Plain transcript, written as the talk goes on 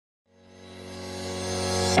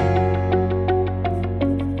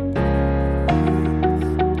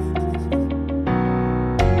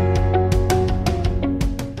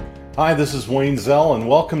Hi, this is Wayne Zell, and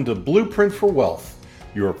welcome to Blueprint for Wealth,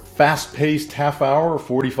 your fast-paced half hour,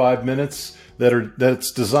 45 minutes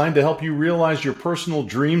that's designed to help you realize your personal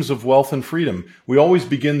dreams of wealth and freedom. We always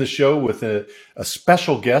begin the show with a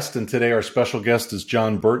special guest, and today our special guest is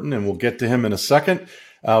John Burton, and we'll get to him in a second.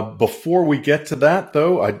 Before we get to that,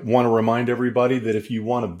 though, I want to remind everybody that if you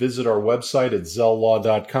want to visit our website at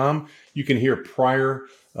zelllaw.com, you can hear prior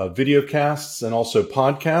videocasts and also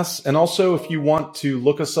podcasts. And also, if you want to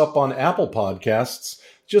look us up on Apple Podcasts,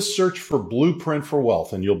 just search for Blueprint for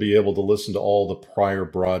Wealth, and you'll be able to listen to all the prior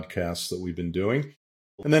broadcasts that we've been doing.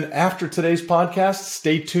 And then after today's podcast,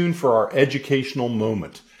 stay tuned for our educational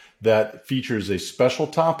moment that features a special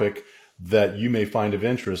topic that you may find of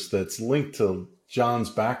interest that's linked to John's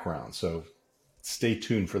background. So stay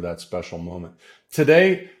tuned for that special moment.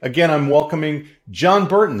 Today, again, I'm welcoming John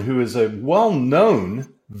Burton, who is a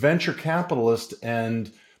well-known venture capitalist and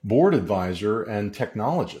board advisor and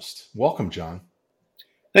technologist. Welcome, John.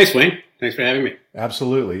 Thanks, Wayne. Thanks for having me.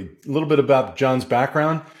 Absolutely. A little bit about John's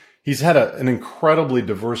background. He's had an incredibly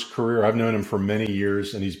diverse career. I've known him for many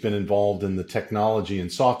years, and he's been involved in the technology and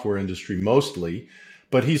software industry mostly,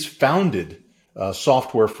 but he's founded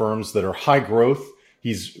software firms that are high growth.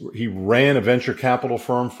 He ran a venture capital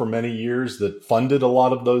firm for many years that funded a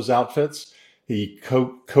lot of those outfits. He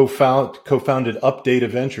co-founded Updata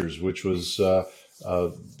Ventures, which was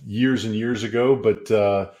years and years ago,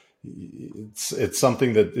 but it's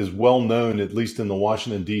something that is well known, at least in the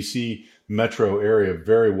Washington, D.C. metro area,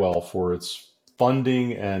 very well for its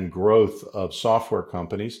funding and growth of software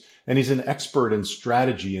companies. And he's an expert in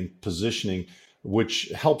strategy and positioning,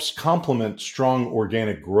 which helps complement strong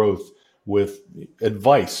organic growth with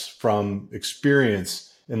advice from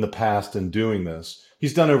experience in the past in doing this.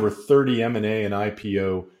 He's done over 30 M&A and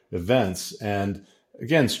IPO events, and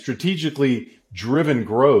again, strategically driven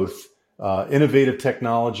growth, innovative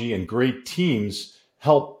technology, and great teams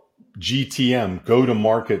help GTM,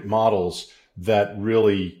 go-to-market models that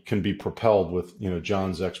really can be propelled with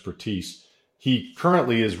John's expertise. He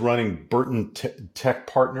currently is running Burton Tech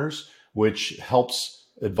Partners, which helps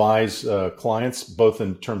advise clients both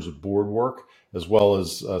in terms of board work as well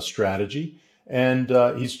as strategy. And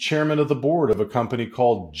he's chairman of the board of a company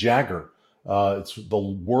called Jagger. It's the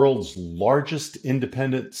world's largest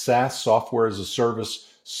independent SaaS, software as a service,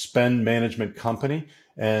 spend management company,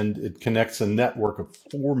 and it connects a network of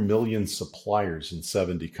 4 million suppliers in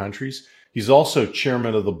 70 countries. He's also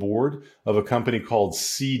chairman of the board of a company called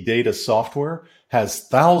C Data Software, has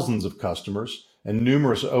thousands of customers and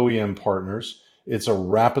numerous OEM partners. It's a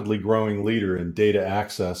rapidly growing leader in data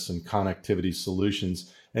access and connectivity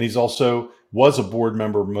solutions. And he's also was a board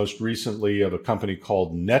member most recently of a company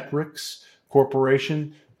called Netrix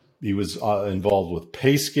Corporation. He was involved with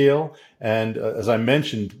PayScale and, as I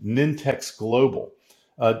mentioned, Nintex Global.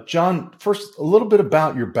 John, first, a little bit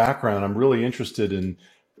about your background. I'm really interested in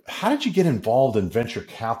how did you get involved in venture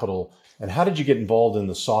capital and how did you get involved in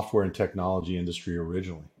the software and technology industry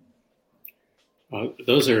originally?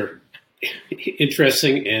 Those are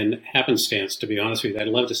interesting and happenstance, to be honest with you. I'd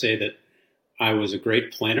love to say that I was a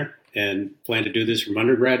great planner and planned to do this from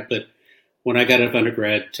undergrad, but when I got out of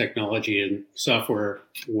undergrad, technology and software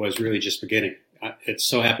was really just beginning. It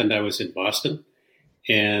so happened I was in Boston,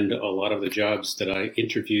 and a lot of the jobs that I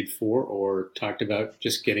interviewed for or talked about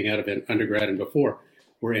just getting out of undergrad and before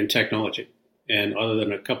were in technology. And other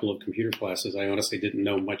than a couple of computer classes, I honestly didn't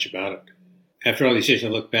know much about it. After all these years, I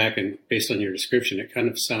look back, and based on your description, it kind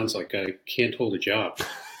of sounds like I can't hold a job.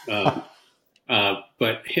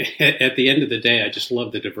 But at the end of the day, I just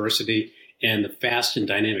love the diversity and the fast and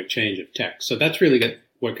dynamic change of tech. So that's really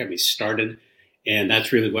what got me started. And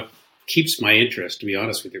that's really what keeps my interest, to be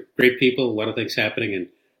honest with you. Great people, a lot of things happening, and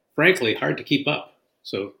frankly, hard to keep up.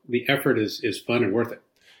 So the effort is fun and worth it.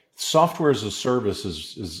 Software as a service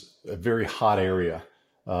is a very hot area.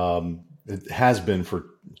 It has been for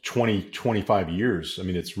 20, 25 years. I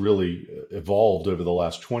mean, it's really evolved over the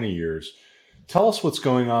last 20 years. Tell us what's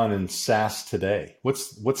going on in SaaS today.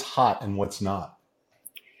 What's hot and what's not?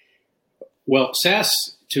 Well,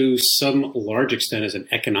 SaaS, to some large extent, is an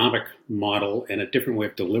economic model and a different way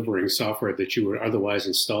of delivering software that you would otherwise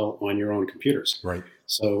install on your own computers. Right.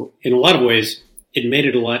 So in a lot of ways, it made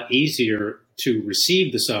it a lot easier to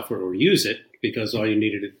receive the software or use it because all you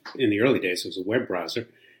needed in the early days was a web browser.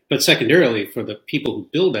 But secondarily, for the people who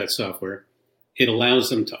build that software, it allows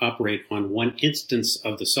them to operate on one instance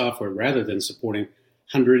of the software rather than supporting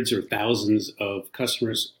hundreds or thousands of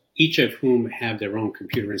customers, each of whom have their own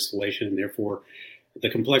computer installation, and therefore the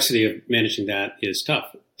complexity of managing that is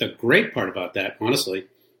tough. The great part about that, honestly,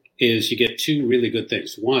 is you get two really good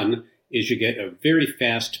things. One is you get a very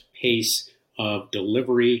fast pace of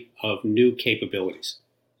delivery of new capabilities.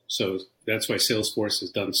 So that's why Salesforce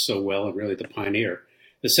has done so well and really the pioneer.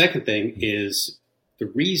 The second thing is the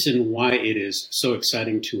reason why it is so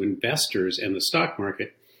exciting to investors and the stock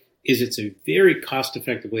market is it's a very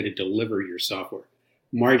cost-effective way to deliver your software.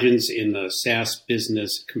 Margins in the SaaS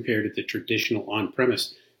business compared to the traditional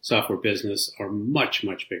on-premise software business are much,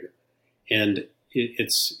 much bigger. And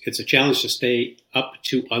it's a challenge to stay up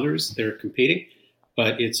to others that are competing,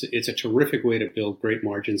 but it's a terrific way to build great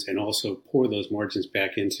margins and also pour those margins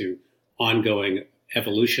back into ongoing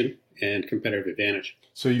evolution and competitive advantage.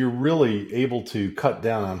 So you're really able to cut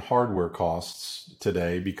down on hardware costs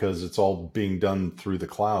today because it's all being done through the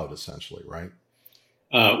cloud, essentially, right?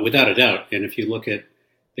 Without a doubt. And if you look at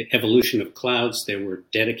the evolution of clouds, there were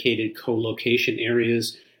dedicated co-location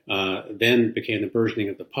areas, then became the versioning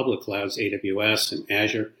of the public clouds, AWS and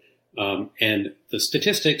Azure. And the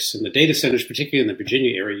statistics and the data centers, particularly in the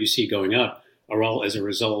Virginia area you see going up, are all as a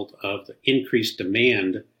result of the increased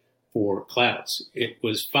demand for clouds. It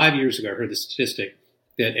was 5 years ago, I heard the statistic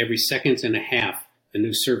that every second and a half, a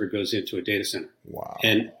new server goes into a data center. Wow.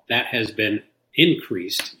 And that has been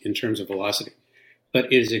increased in terms of velocity. But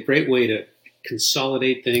it is a great way to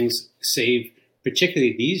consolidate things, save,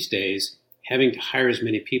 particularly these days, having to hire as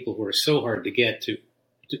many people who are so hard to get to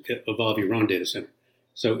evolve your own data center.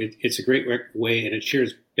 So it's a great way, and it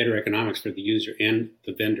shares better economics for the user and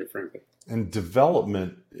the vendor, frankly. And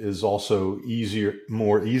development is also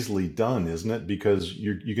more easily done, isn't it? Because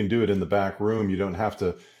you can do it in the back room. You don't have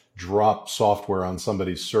to drop software on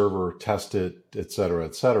somebody's server, test it, et cetera,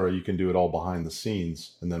 et cetera. You can do it all behind the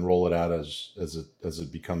scenes and then roll it out as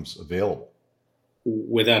it becomes available.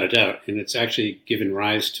 Without a doubt. And it's actually given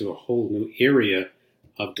rise to a whole new area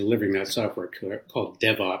of delivering that software called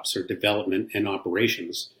DevOps, or development and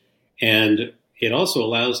operations. And it also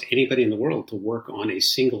allows anybody in the world to work on a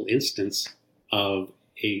single instance of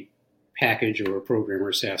a package or a program or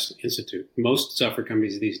a SaaS institute. Most software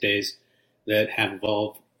companies these days that have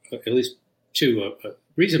evolved at least to a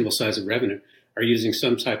reasonable size of revenue are using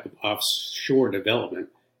some type of offshore development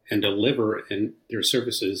and deliver in their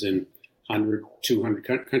services in 100,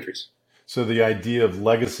 200 countries. So the idea of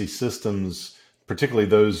legacy systems, particularly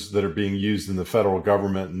those that are being used in the federal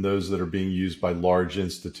government and those that are being used by large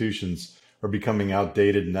institutions, are becoming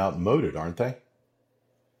outdated and outmoded, aren't they?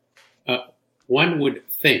 One would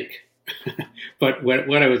think. But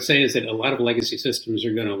what I would say is that a lot of legacy systems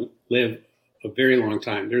are going to live a very long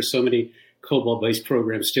time. There's so many COBOL-based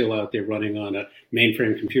programs still out there running on a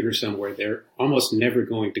mainframe computer somewhere. They're almost never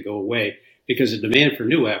going to go away because the demand for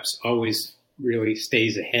new apps always really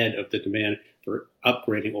stays ahead of the demand for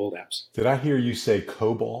upgrading old apps. Did I hear you say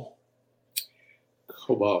COBOL?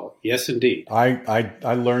 COBOL, yes, indeed.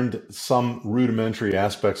 I learned some rudimentary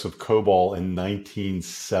aspects of COBOL in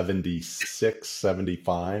 1976,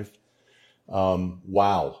 75.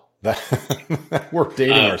 Wow, we're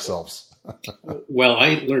dating ourselves. Well,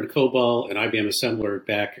 I learned COBOL and IBM Assembler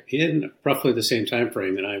back in roughly the same time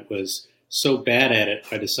frame, and I was so bad at it,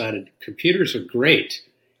 I decided computers are great,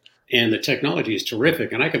 and the technology is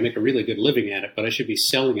terrific, and I can make a really good living at it, but I should be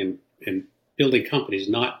selling and building companies,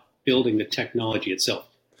 not building the technology itself.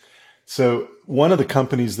 So one of the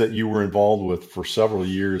companies that you were involved with for several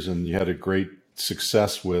years and you had a great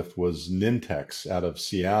success with was Nintex out of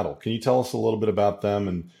Seattle. Can you tell us a little bit about them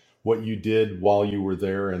and what you did while you were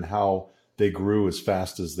there and how they grew as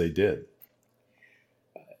fast as they did?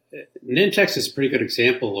 Nintex is a pretty good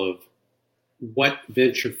example of what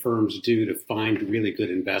venture firms do to find really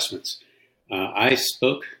good investments. I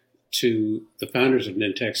spoke to the founders of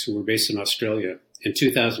Nintex, who were based in Australia, in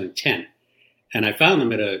 2010, and I found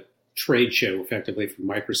them at a trade show, effectively, for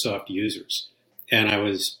Microsoft users. And I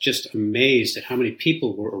was just amazed at how many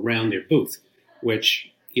people were around their booth,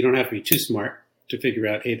 which you don't have to be too smart to figure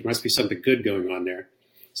out, hey, there must be something good going on there.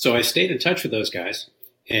 So I stayed in touch with those guys,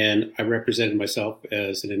 and I represented myself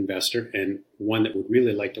as an investor and one that would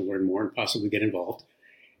really like to learn more and possibly get involved.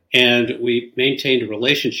 And we maintained a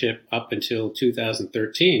relationship up until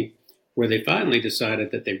 2013, where they finally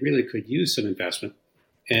decided that they really could use some investment.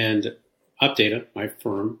 And Updata, my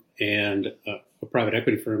firm, and a private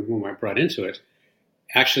equity firm whom I brought into it,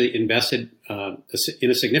 actually invested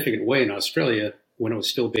in a significant way in Australia when it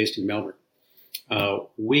was still based in Melbourne.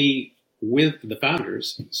 We, with the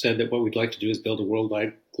founders, said that what we'd like to do is build a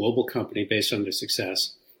worldwide global company based on their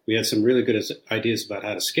success. We had some really good ideas about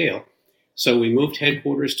how to scale. So we moved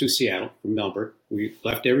headquarters to Seattle from Melbourne. We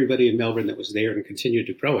left everybody in Melbourne that was there and continued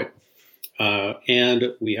to grow it.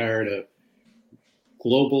 And we hired a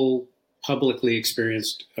global, publicly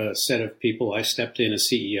experienced set of people. I stepped in as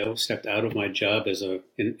CEO, stepped out of my job as an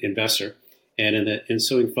investor, And in the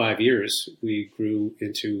ensuing 5 years, we grew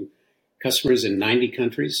into customers in 90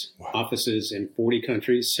 countries, Wow. offices in 40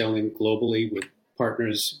 countries, selling globally with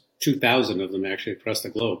partners, 2,000 of them actually across the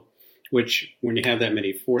globe, which when you have that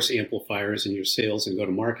many force amplifiers in your sales and go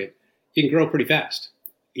to market, you can grow pretty fast.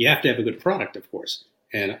 You have to have a good product, of course.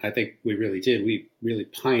 And I think we really did. We really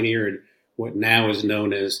pioneered what now is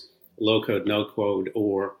known as low code, no code,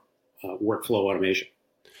 or workflow automation.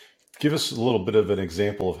 Give us a little bit of an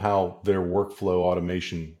example of how their workflow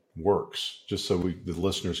automation works, just so the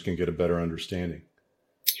listeners can get a better understanding.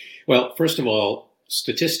 Well, first of all,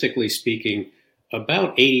 statistically speaking,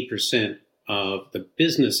 about 80% of the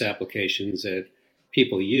business applications that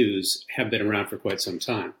people use have been around for quite some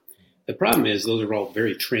time. The problem is those are all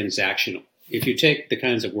very transactional. If you take the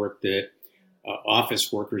kinds of work that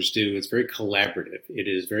office workers do, it's very collaborative. It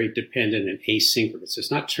is very dependent and asynchronous.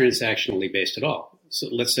 It's not transactionally based at all. So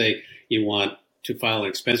let's say you want to file an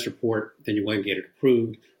expense report, then you want to get it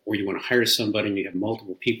approved, or you want to hire somebody and you have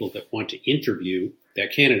multiple people that want to interview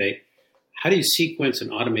that candidate. How do you sequence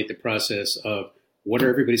and automate the process of what are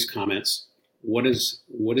everybody's comments? What is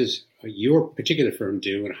your particular firm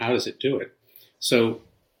do, and how does it do it? So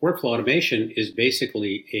workflow automation is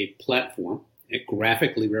basically a platform,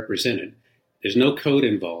 graphically represented. There's no code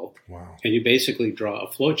involved. Wow. And you basically draw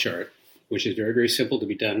a flow chart, which is very, very simple to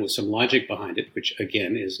be done with some logic behind it, which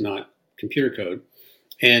again is not computer code.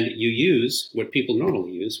 And you use what people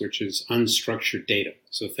normally use, which is unstructured data.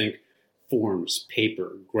 So think forms,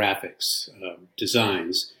 paper, graphics,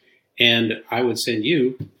 designs. And I would send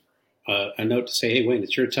you a note to say, hey, Wayne,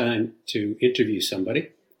 it's your time to interview somebody.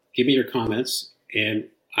 Give me your comments, and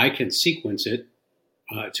I can sequence it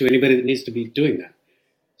to anybody that needs to be doing that.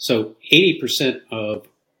 So 80% of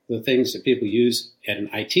the things that people use at an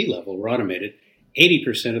IT level were automated.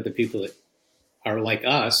 80% of the people that are like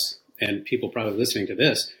us, and people probably listening to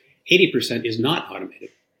this, 80% is not automated.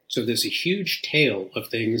 So there's a huge tail of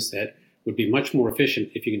things that would be much more efficient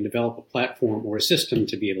if you can develop a platform or a system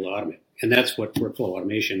to be able to automate. And that's what workflow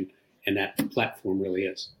automation and that platform really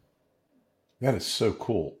is. That is so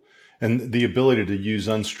cool. And the ability to use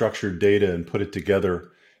unstructured data and put it together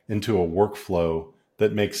into a workflow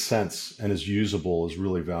that makes sense and is usable is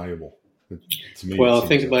really valuable. To me, well,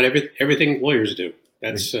 think about everything lawyers do.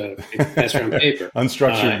 That's on paper.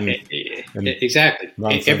 Unstructured. And exactly.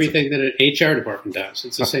 Everything that an HR department does,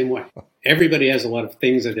 it's the same way. Everybody has a lot of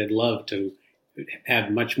things that they'd love to have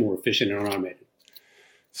much more efficient and automated.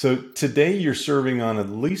 So today you're serving on at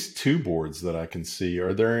least two boards that I can see.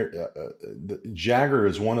 Are there, Jagger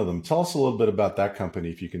is one of them. Tell us a little bit about that company,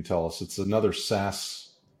 if you can tell us. It's another SaaS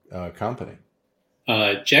company.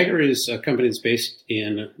 Jagger is a company that's based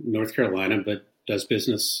in North Carolina, but does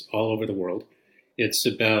business all over the world. It's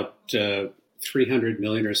about 300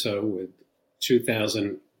 million or so, with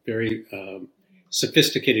 2,000 very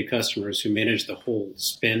sophisticated customers who manage the whole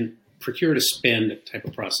procure to spend type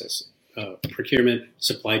of process, procurement,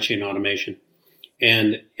 supply chain automation.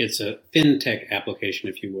 And it's a fintech application,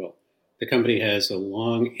 if you will. The company has a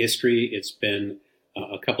long history. It's been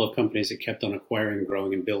a couple of companies that kept on acquiring,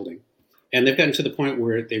 growing, and building. And they've gotten to the point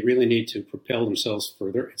where they really need to propel themselves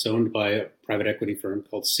further. It's owned by a private equity firm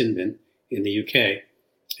called Cinven in the UK.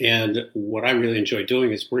 And what I really enjoy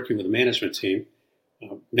doing is working with the management team,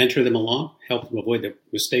 mentor them along, help them avoid the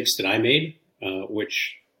mistakes that I made,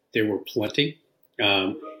 which there were plenty.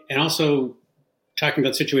 And also talking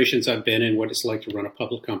about situations I've been in, what it's like to run a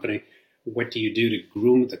public company. What do you do to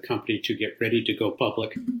groom the company to get ready to go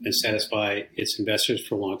public and satisfy its investors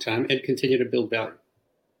for a long time and continue to build value?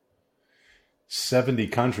 70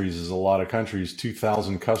 countries is a lot of countries,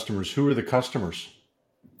 2,000 customers. Who are the customers?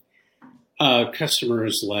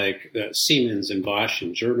 Customers like Siemens and Bosch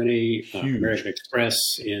in Germany, American Express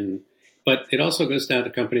but it also goes down to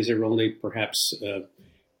companies that are only perhaps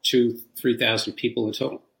 2,000-3,000 people in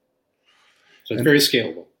total. So it's very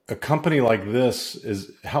scalable. A company like this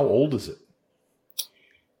how old is it?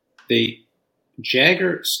 The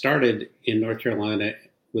Jagger started in North Carolina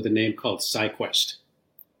with a name called SciQuest.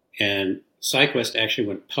 And SciQuest actually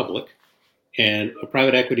went public, and a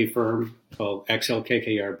private equity firm called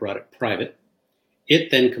XLKKR brought it private. It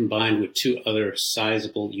then combined with two other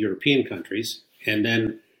sizable European countries, and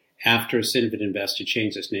then after Cinven invested,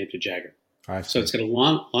 changed its name to Jagger. So it's got a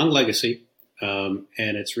long legacy, and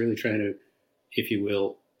it's really trying to, if you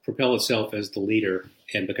will, propel itself as the leader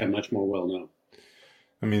and become much more well-known.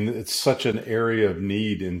 I mean, it's such an area of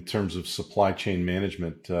need in terms of supply chain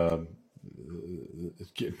management.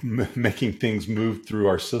 Making things move through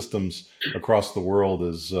our systems across the world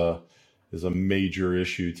is a major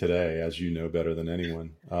issue today, as you know better than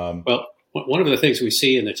anyone. Well, one of the things we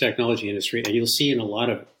see in the technology industry, and you'll see in a lot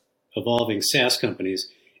of evolving SaaS companies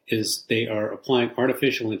is they are applying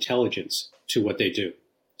artificial intelligence to what they do.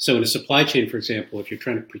 So in a supply chain, for example, if you're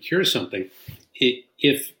trying to procure something,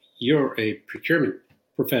 if you're a procurement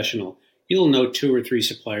professional, you'll know 2 or 3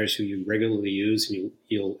 suppliers who you regularly use, and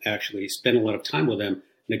you'll actually spend a lot of time with them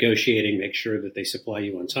negotiating, make sure that they supply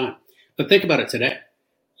you on time. But think about it today.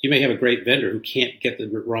 You may have a great vendor who can't get the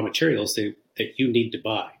raw materials that you need to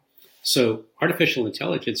buy. So artificial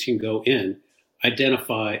intelligence can go in,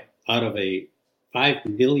 identify out of a 5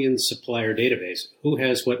 million supplier database who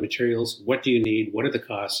has what materials, what do you need, what are the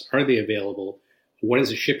costs, are they available, what is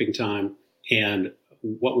the shipping time, and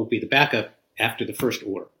what will be the backup after the first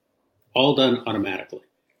order. All done automatically.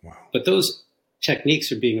 Wow. But those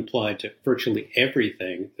techniques are being applied to virtually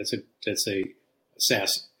everything that's a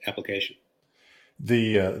SaaS application.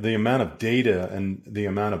 The amount of data and the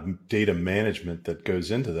amount of data management that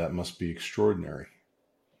goes into that must be extraordinary.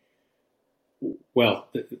 Well,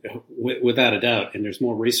 without a doubt, and there's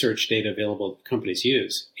more research data available that companies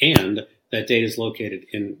use, and that data is located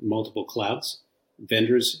in multiple clouds,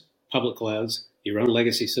 vendors, public clouds, your own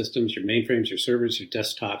legacy systems, your mainframes, your servers, your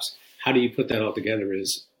desktops. How do you put that all together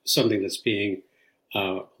is something that's being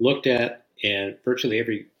looked at, and virtually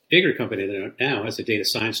every bigger company that now has a data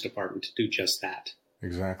science department to do just that.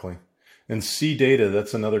 Exactly. And C Data,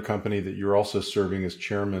 that's another company that you're also serving as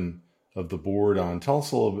chairman of the board on. Tell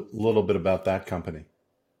us a little bit about that company.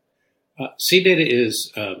 C Data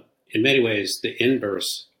is, in many ways, the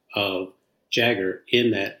inverse of Jagger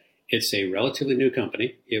in that it's a relatively new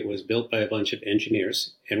company. It was built by a bunch of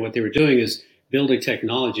engineers. And what they were doing is building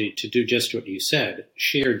technology to do just what you said,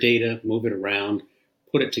 share data, move it around,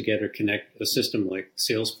 put it together, connect a system like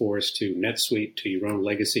Salesforce to NetSuite to your own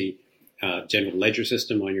legacy general ledger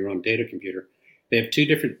system on your own data computer. They have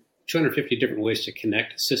 250 different ways to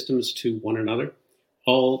connect systems to one another,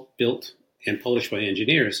 all built and published by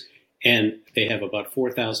engineers, and they have about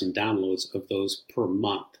 4,000 downloads of those per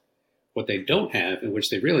month. What they don't have, and which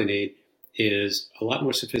they really need, is a lot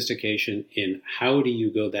more sophistication in how do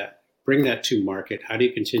you bring that to market? How do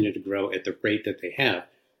you continue to grow at the rate that they have?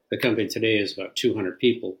 The company today is about 200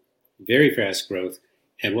 people, very fast growth.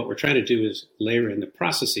 And what we're trying to do is layer in the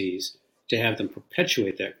processes to have them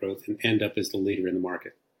perpetuate that growth and end up as the leader in the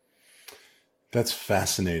market. That's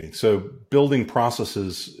fascinating. So building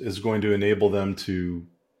processes is going to enable them to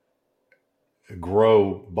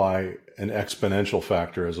grow by an exponential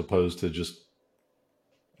factor as opposed to just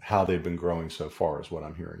how they've been growing so far, is what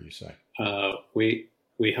I'm hearing you say.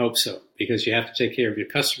 We hope so, because you have to take care of your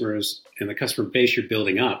customers and the customer base you're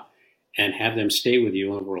building up and have them stay with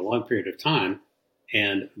you over a long period of time.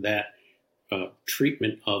 And that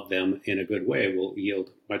treatment of them in a good way will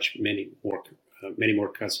yield many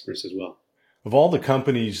more customers as well. Of all the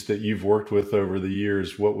companies that you've worked with over the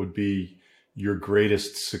years, what would be your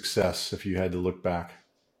greatest success if you had to look back?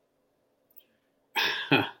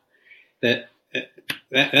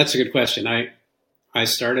 That's a good question. I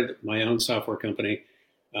started my own software company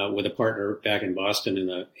with a partner back in Boston in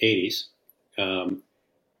the 80s.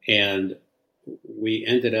 And we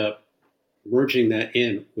ended up merging that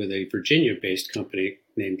in with a Virginia-based company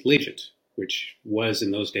named Legent, which was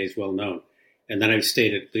in those days well known. And then I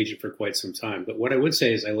stayed at Legent for quite some time. But what I would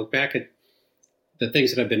say is I look back at the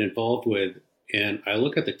things that I've been involved with, and I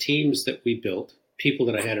look at the teams that we built, people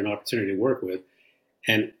that I had an opportunity to work with,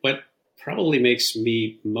 and what probably makes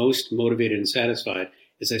me most motivated and satisfied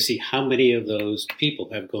is I see how many of those people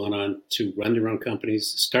have gone on to run their own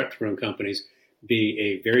companies, start their own companies, be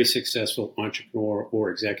a very successful entrepreneur or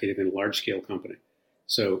executive in a large-scale company.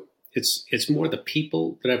 So it's more the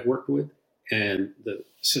people that I've worked with and the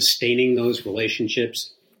sustaining those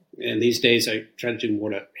relationships. And these days I try to do more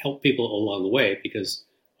to help people along the way, because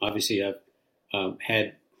obviously I've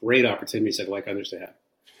had great opportunities I'd like others to have.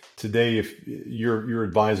 Today, if you're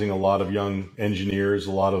advising a lot of young engineers,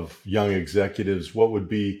 a lot of young executives, what would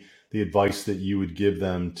be the advice that you would give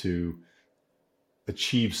them to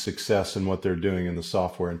achieve success in what they're doing in the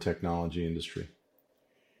software and technology industry?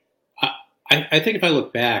 I think if I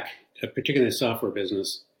look back, particularly in the software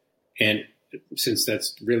business, and since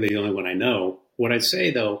that's really the only one I know, what I'd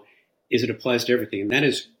say, though, is it applies to everything. And that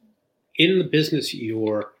is, in the business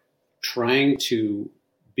you're trying to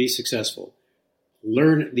be successful,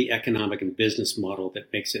 learn the economic and business model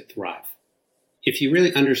that makes it thrive. If you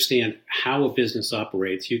really understand how a business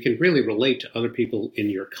operates, you can really relate to other people in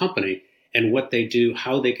your company and what they do,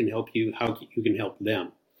 how they can help you, how you can help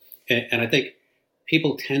them. And I think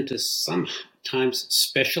people tend to sometimes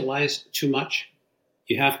specialize too much.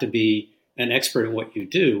 You have to be an expert in what you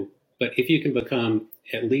do, but if you can become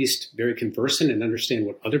at least very conversant and understand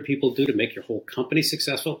what other people do to make your whole company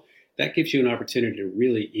successful, that gives you an opportunity to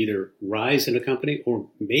really either rise in a company or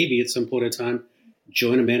maybe at some point in time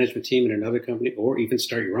join a management team in another company or even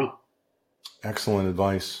start your own. Excellent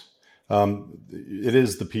advice. It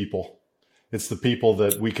is the people. It's the people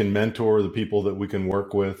that we can mentor, the people that we can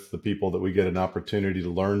work with, the people that we get an opportunity to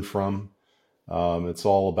learn from. It's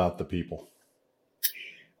all about the people.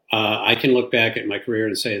 I can look back at my career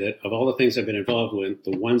and say that of all the things I've been involved with,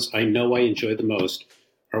 the ones I know I enjoyed the most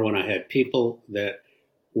are when I had people that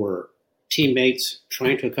were teammates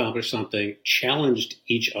trying to accomplish something, challenged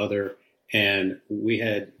each other, and we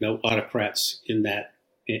had no autocrats in that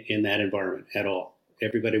environment at all.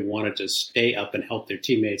 Everybody wanted to stay up and help their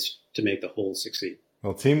teammates to make the whole succeed.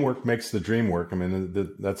 Well, teamwork makes the dream work. I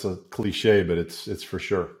mean, that's a cliche, but it's for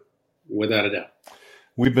sure. Without a doubt.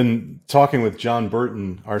 We've been talking with John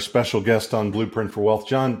Burton, our special guest on Blueprint for Wealth.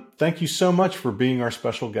 John, thank you so much for being our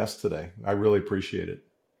special guest today. I really appreciate it.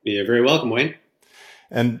 You're very welcome, Wayne.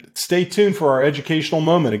 And stay tuned for our educational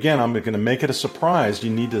moment. Again, I'm going to make it a surprise. You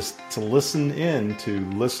need to listen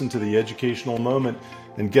to the educational moment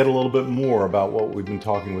and get a little bit more about what we've been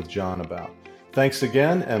talking with John about. Thanks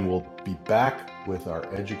again, and we'll be back with our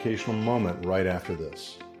educational moment right after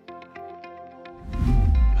this.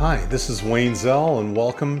 Hi, this is Wayne Zell, and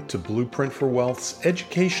welcome to Blueprint for Wealth's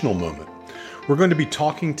educational moment. We're going to be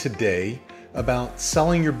talking today about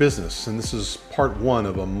selling your business, and this is part one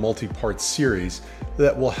of a multi-part series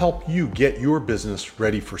that will help you get your business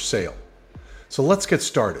ready for sale. So let's get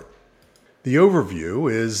started. The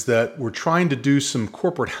overview is that we're trying to do some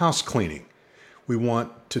corporate house cleaning. We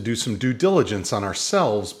want to do some due diligence on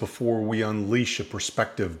ourselves before we unleash a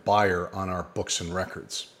prospective buyer on our books and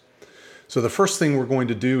records. So the first thing we're going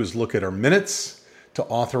to do is look at our minutes to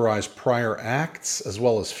authorize prior acts as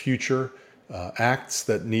well as future acts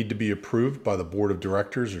that need to be approved by the board of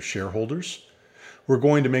directors or shareholders. We're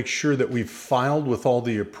going to make sure that we've filed with all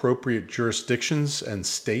the appropriate jurisdictions and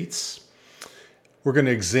states. We're going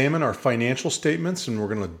to examine our financial statements, and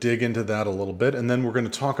we're going to dig into that a little bit. And then we're going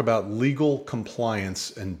to talk about legal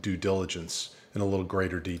compliance and due diligence in a little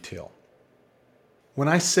greater detail. When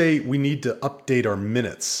I say we need to update our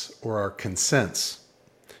minutes or our consents,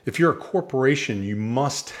 if you're a corporation, you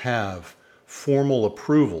must have formal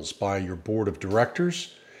approvals by your board of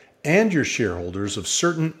directors and your shareholders of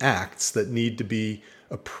certain acts that need to be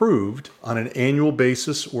approved on an annual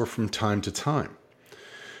basis or from time to time.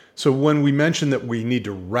 So when we mention that we need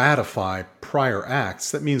to ratify prior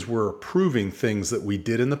acts, that means we're approving things that we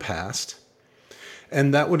did in the past,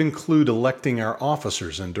 and that would include electing our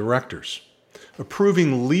officers and directors,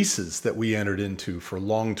 approving leases that we entered into for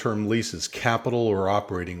long-term leases, capital or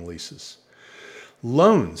operating leases,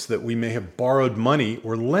 loans that we may have borrowed money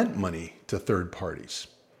or lent money to third parties,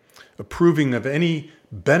 approving of any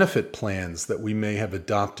benefit plans that we may have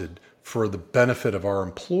adopted for the benefit of our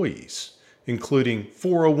employees, including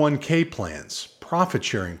 401k plans,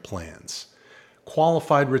 profit-sharing plans,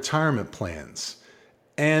 qualified retirement plans,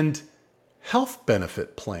 and health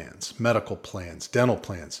benefit plans, medical plans, dental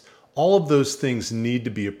plans. All of those things need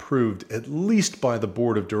to be approved at least by the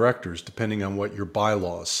board of directors, depending on what your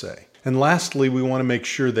bylaws say. And lastly, we want to make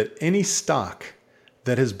sure that any stock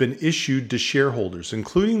that has been issued to shareholders,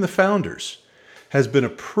 including the founders, has been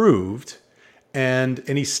approved, and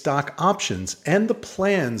any stock options and the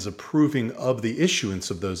plans approving of the issuance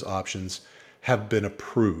of those options have been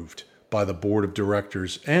approved by the board of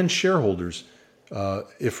directors and shareholders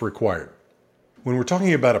if required. When we're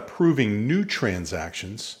talking about approving new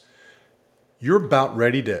transactions, you're about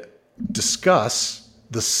ready to discuss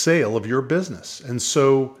the sale of your business. And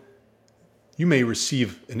so you may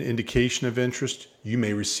receive an indication of interest. You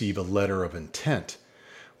may receive a letter of intent.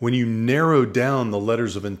 When you narrow down the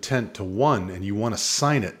letters of intent to one and you want to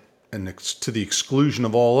sign it and to the exclusion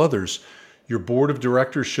of all others, your board of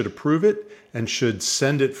directors should approve it and should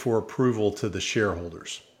send it for approval to the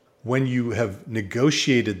shareholders. When you have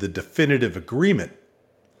negotiated the definitive agreement,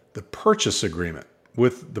 the purchase agreement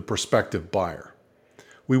with the prospective buyer,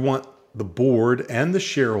 we want the board and the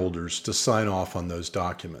shareholders to sign off on those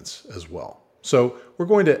documents as well. So we're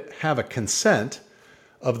going to have a consent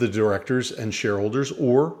of the directors and shareholders,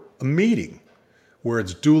 or a meeting where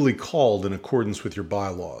it's duly called in accordance with your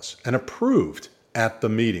bylaws and approved at the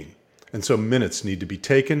meeting. And so minutes need to be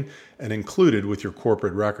taken and included with your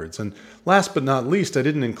corporate records. And last but not least, I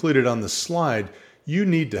didn't include it on the slide, you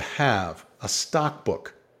need to have a stock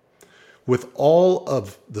book with all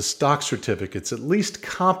of the stock certificates at least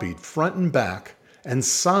copied front and back and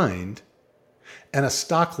signed, and a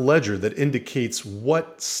stock ledger that indicates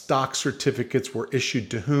what stock certificates were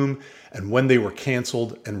issued to whom and when they were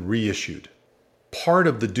canceled and reissued. Part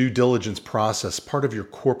of the due diligence process, part of your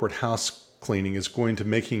corporate house cleaning, is going to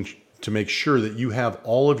to make sure that you have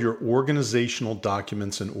all of your organizational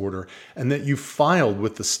documents in order and that you filed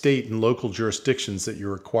with the state and local jurisdictions that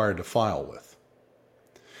you're required to file with.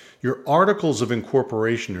 Your articles of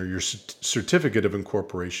incorporation or your certificate of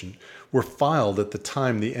incorporation were filed at the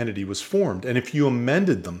time the entity was formed. And if you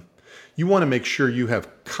amended them, you want to make sure you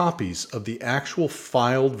have copies of the actual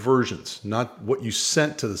filed versions, not what you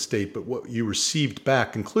sent to the state, but what you received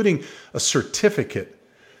back, including a certificate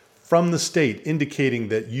from the state indicating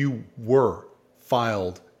that you were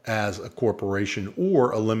filed as a corporation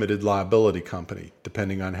or a limited liability company,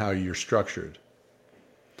 depending on how you're structured.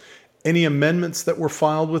 Any amendments that were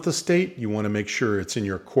filed with the state, you want to make sure it's in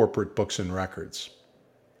your corporate books and records.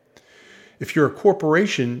 If you're a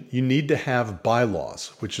corporation, you need to have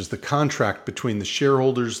bylaws, which is the contract between the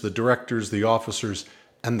shareholders, the directors, the officers,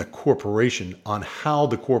 and the corporation on how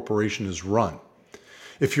the corporation is run.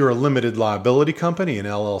 If you're a limited liability company, an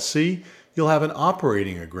LLC, you'll have an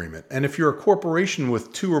operating agreement. And if you're a corporation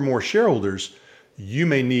with 2 or more shareholders, you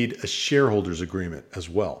may need a shareholders agreement as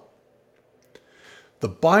well. The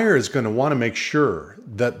buyer is going to want to make sure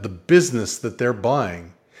that the business that they're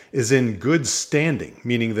buying is in good standing,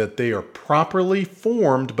 meaning that they are properly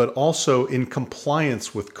formed, but also in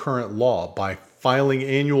compliance with current law by filing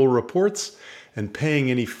annual reports and paying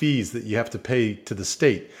any fees that you have to pay to the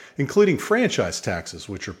state, including franchise taxes,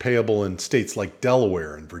 which are payable in states like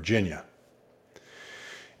Delaware and Virginia.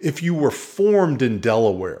 If you were formed in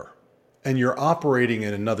Delaware and you're operating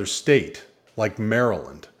in another state, like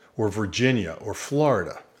Maryland or Virginia or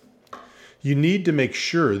Florida, you need to make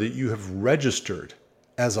sure that you have registered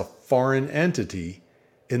as a foreign entity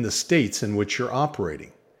in the states in which you're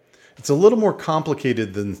operating. It's a little more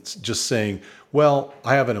complicated than just saying, well,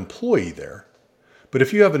 I have an employee there. But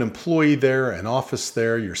if you have an employee there, an office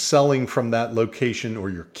there, you're selling from that location, or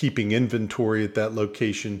you're keeping inventory at that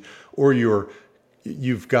location, or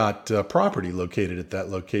you've got property located at that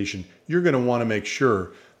location, you're going to want to make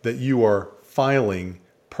sure that you are filing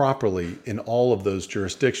properly in all of those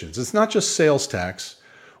jurisdictions. It's not just sales tax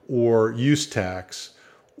or use tax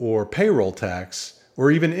or payroll tax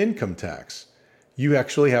or even income tax. You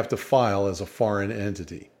actually have to file as a foreign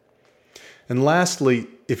entity. And lastly,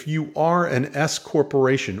 if you are an S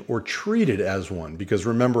corporation or treated as one, because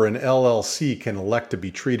remember, an LLC can elect to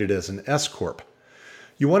be treated as an S corp,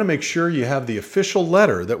 you want to make sure you have the official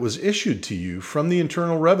letter that was issued to you from the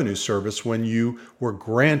Internal Revenue Service when you were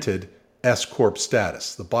granted S corp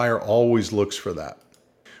status. The buyer always looks for that.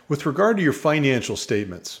 With regard to your financial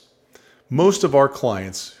statements, most of our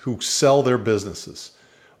clients who sell their businesses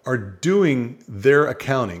are doing their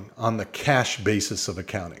accounting on the cash basis of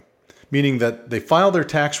accounting, meaning that they file their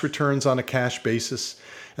tax returns on a cash basis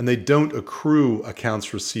and they don't accrue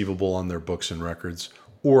accounts receivable on their books and records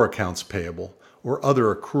or accounts payable or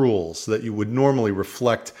other accruals that you would normally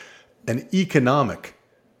reflect an economic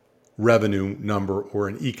revenue number or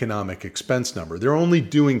an economic expense number. They're only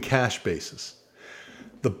doing cash basis.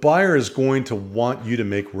 The buyer is going to want you to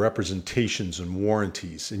make representations and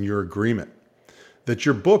warranties in your agreement that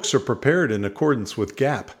your books are prepared in accordance with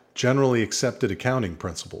GAAP, generally accepted accounting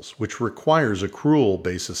principles, which requires accrual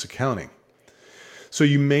basis accounting. So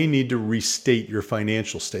you may need to restate your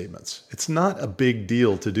financial statements. It's not a big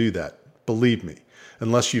deal to do that, believe me,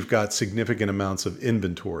 unless you've got significant amounts of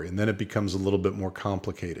inventory, and then it becomes a little bit more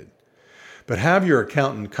complicated. But have your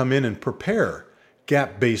accountant come in and prepare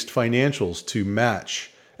GAAP-based financials to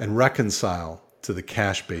match and reconcile to the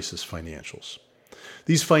cash basis financials.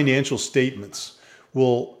 These financial statements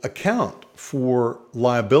will account for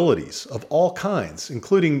liabilities of all kinds,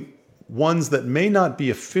 including ones that may not be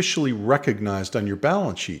officially recognized on your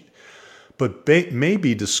balance sheet, but may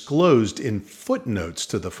be disclosed in footnotes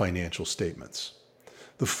to the financial statements.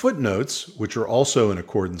 The footnotes, which are also in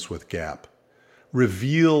accordance with GAAP,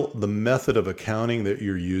 reveal the method of accounting that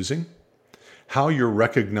you're using, how you're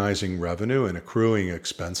recognizing revenue and accruing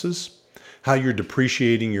expenses, how you're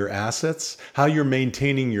depreciating your assets, how you're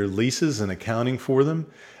maintaining your leases and accounting for them,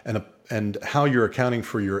 and how you're accounting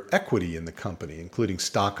for your equity in the company, including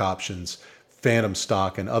stock options, phantom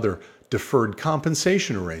stock, and other deferred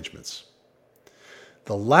compensation arrangements.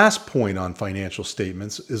 The last point on financial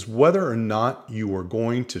statements is whether or not you are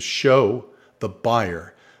going to show the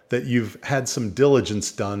buyer that you've had some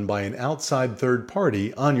diligence done by an outside third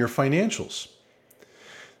party on your financials.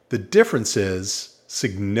 The difference is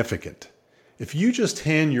significant. If you just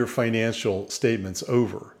hand your financial statements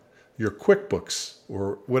over, your QuickBooks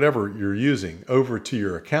or whatever you're using, over to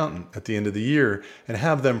your accountant at the end of the year and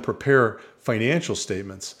have them prepare financial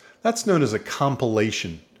statements, that's known as a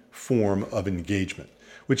compilation form of engagement,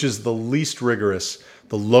 which is the least rigorous,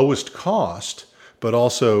 the lowest cost, but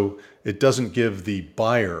also it doesn't give the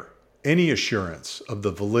buyer any assurance of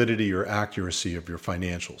the validity or accuracy of your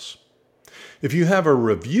financials. If you have a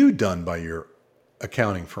review done by your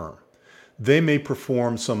accounting firm, they may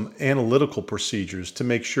perform some analytical procedures to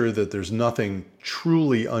make sure that there's nothing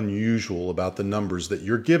truly unusual about the numbers that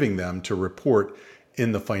you're giving them to report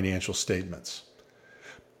in the financial statements.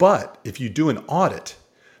 But if you do an audit,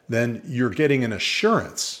 then you're getting an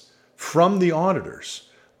assurance from the auditors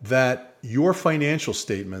that your financial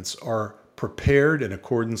statements are prepared in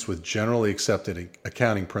accordance with generally accepted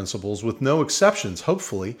accounting principles with no exceptions,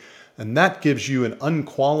 hopefully, and that gives you an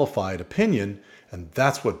unqualified opinion, and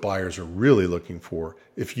that's what buyers are really looking for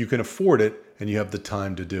if you can afford it and you have the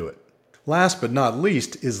time to do it. Last but not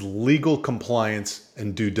least is legal compliance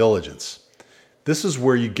and due diligence. This is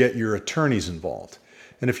where you get your attorneys involved.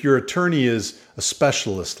 And if your attorney is a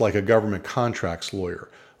specialist like a government contracts lawyer,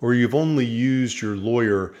 or you've only used your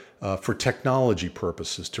lawyer for technology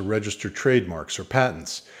purposes to register trademarks or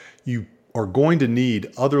patents, you are going to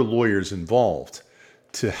need other lawyers involved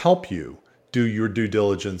to help you do your due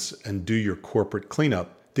diligence and do your corporate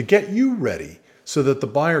cleanup to get you ready so that the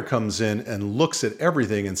buyer comes in and looks at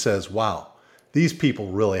everything and says, wow, these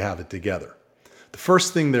people really have it together. The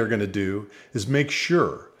first thing they're going to do is make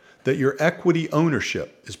sure that your equity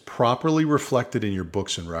ownership is properly reflected in your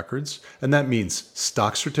books and records, and that means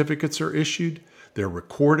stock certificates are issued, they're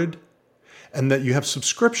recorded, and that you have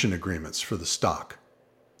subscription agreements for the stock.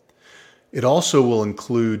 It also will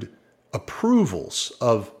include approvals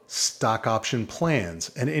of stock option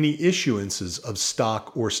plans and any issuances of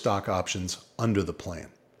stock or stock options under the plan.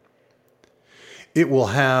 It will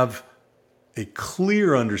have a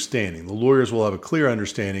clear understanding. The lawyers will have a clear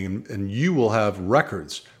understanding, and you will have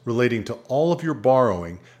records relating to all of your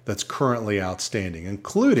borrowing that's currently outstanding,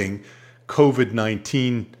 including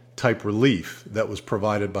COVID-19 type relief that was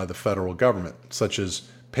provided by the federal government, such as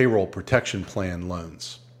payroll protection plan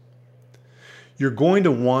loans. You're going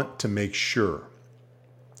to want to make sure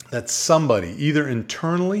that somebody, either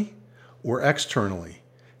internally or externally,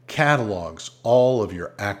 catalogs all of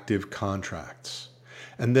your active contracts.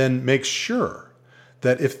 And then make sure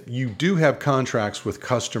that if you do have contracts with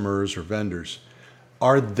customers or vendors,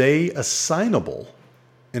 are they assignable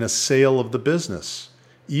in a sale of the business?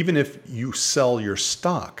 Even if you sell your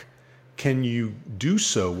stock, can you do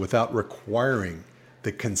so without requiring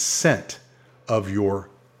the consent of your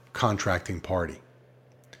contracting party?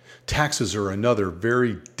 Taxes are another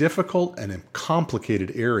very difficult and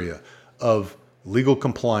complicated area of legal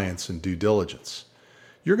compliance and due diligence.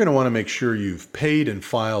 You're going to want to make sure you've paid and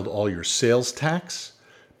filed all your sales tax,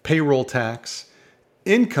 payroll tax,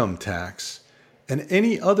 income tax, and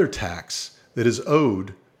any other tax that is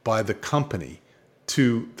owed by the company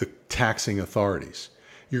to the taxing authorities.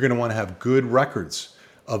 You're going to want to have good records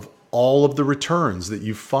of all of the returns that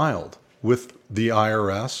you've filed with the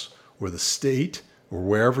IRS or the state or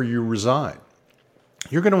wherever you reside.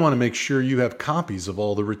 You're going to want to make sure you have copies of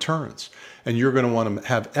all the returns, and you're going to want to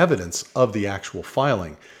have evidence of the actual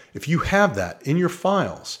filing. If you have that in your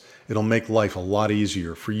files, it'll make life a lot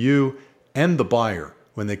easier for you and the buyer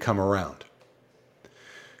when they come around.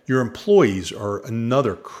 Your employees are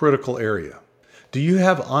another critical area. Do you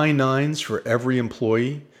have I-9s for every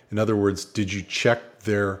employee? In other words, did you check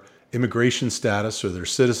their immigration status or their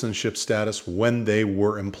citizenship status when they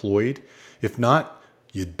were employed? If not,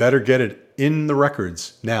 you'd better get it in the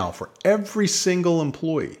records now for every single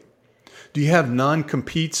employee. Do you have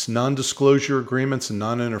non-competes, non-disclosure agreements, and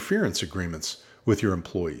non-interference agreements with your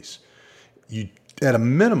employees? You, at a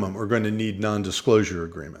minimum, are going to need non-disclosure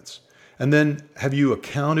agreements. And then, have you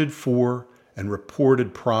accounted for and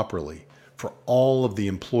reported properly for all of the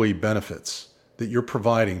employee benefits that you're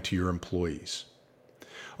providing to your employees?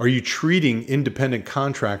 Are you treating independent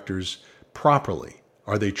contractors properly?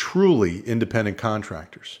 Are they truly independent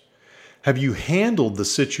contractors? Have you handled the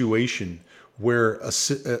situation where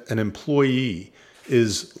an employee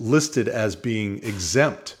is listed as being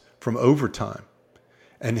exempt from overtime?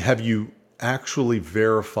 And have you actually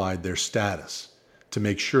verified their status to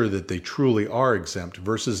make sure that they truly are exempt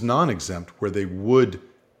versus non-exempt, where they would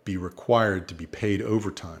be required to be paid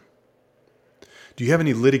overtime? Do you have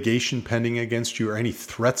any litigation pending against you, or any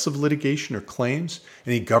threats of litigation or claims?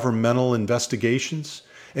 Any governmental investigations?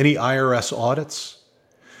 Any IRS audits?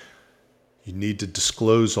 You need to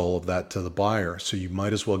disclose all of that to the buyer, so you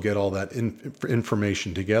might as well get all that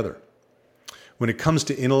information together. When it comes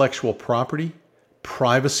to intellectual property,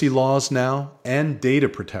 privacy laws now, and data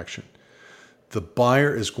protection, the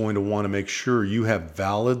buyer is going to want to make sure you have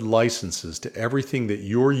valid licenses to everything that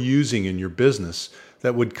you're using in your business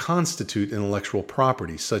that would constitute intellectual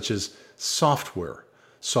property, such as software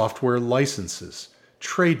licenses,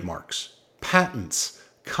 trademarks, patents,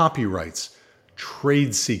 copyrights,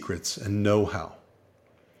 trade secrets, and know-how.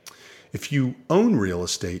 If you own real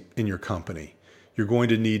estate in your company, you're going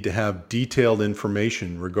to need to have detailed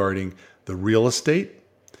information regarding the real estate,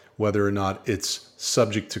 whether or not it's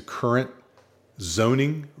subject to current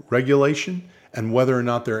zoning regulation, and whether or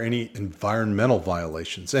not there are any environmental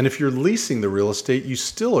violations. And if you're leasing the real estate, you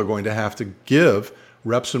still are going to have to give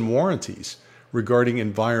reps and warranties regarding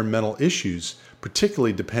environmental issues,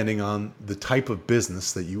 particularly depending on the type of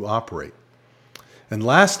business that you operate. And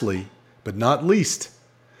lastly, but not least,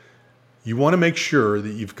 you want to make sure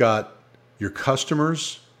that you've got your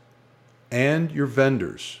customers and your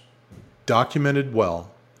vendors documented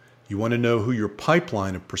well. You want to know who your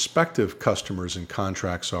pipeline of prospective customers and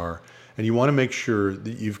contracts are, and you want to make sure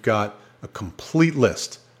that you've got a complete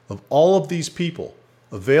list of all of these people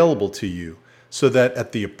available to you so that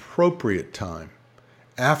at the appropriate time,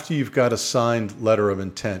 after you've got a signed letter of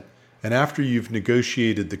intent and after you've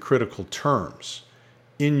negotiated the critical terms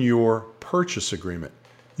in your purchase agreement,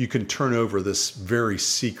 you can turn over this very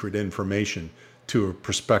secret information to a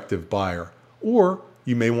prospective buyer. Or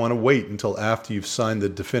you may want to wait until after you've signed the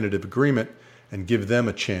definitive agreement and give them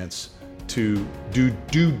a chance to do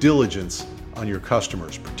due diligence on your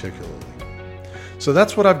customers particularly. So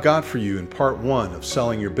that's what I've got for you in part 1 of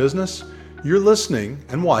Selling Your Business. You're listening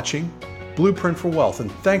and watching Blueprint for Wealth,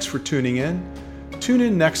 and thanks for tuning in. Tune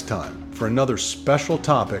in next time for another special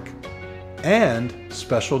topic and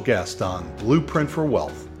special guest on Blueprint for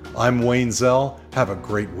Wealth. I'm Wayne Zell. Have a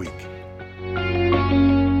great week.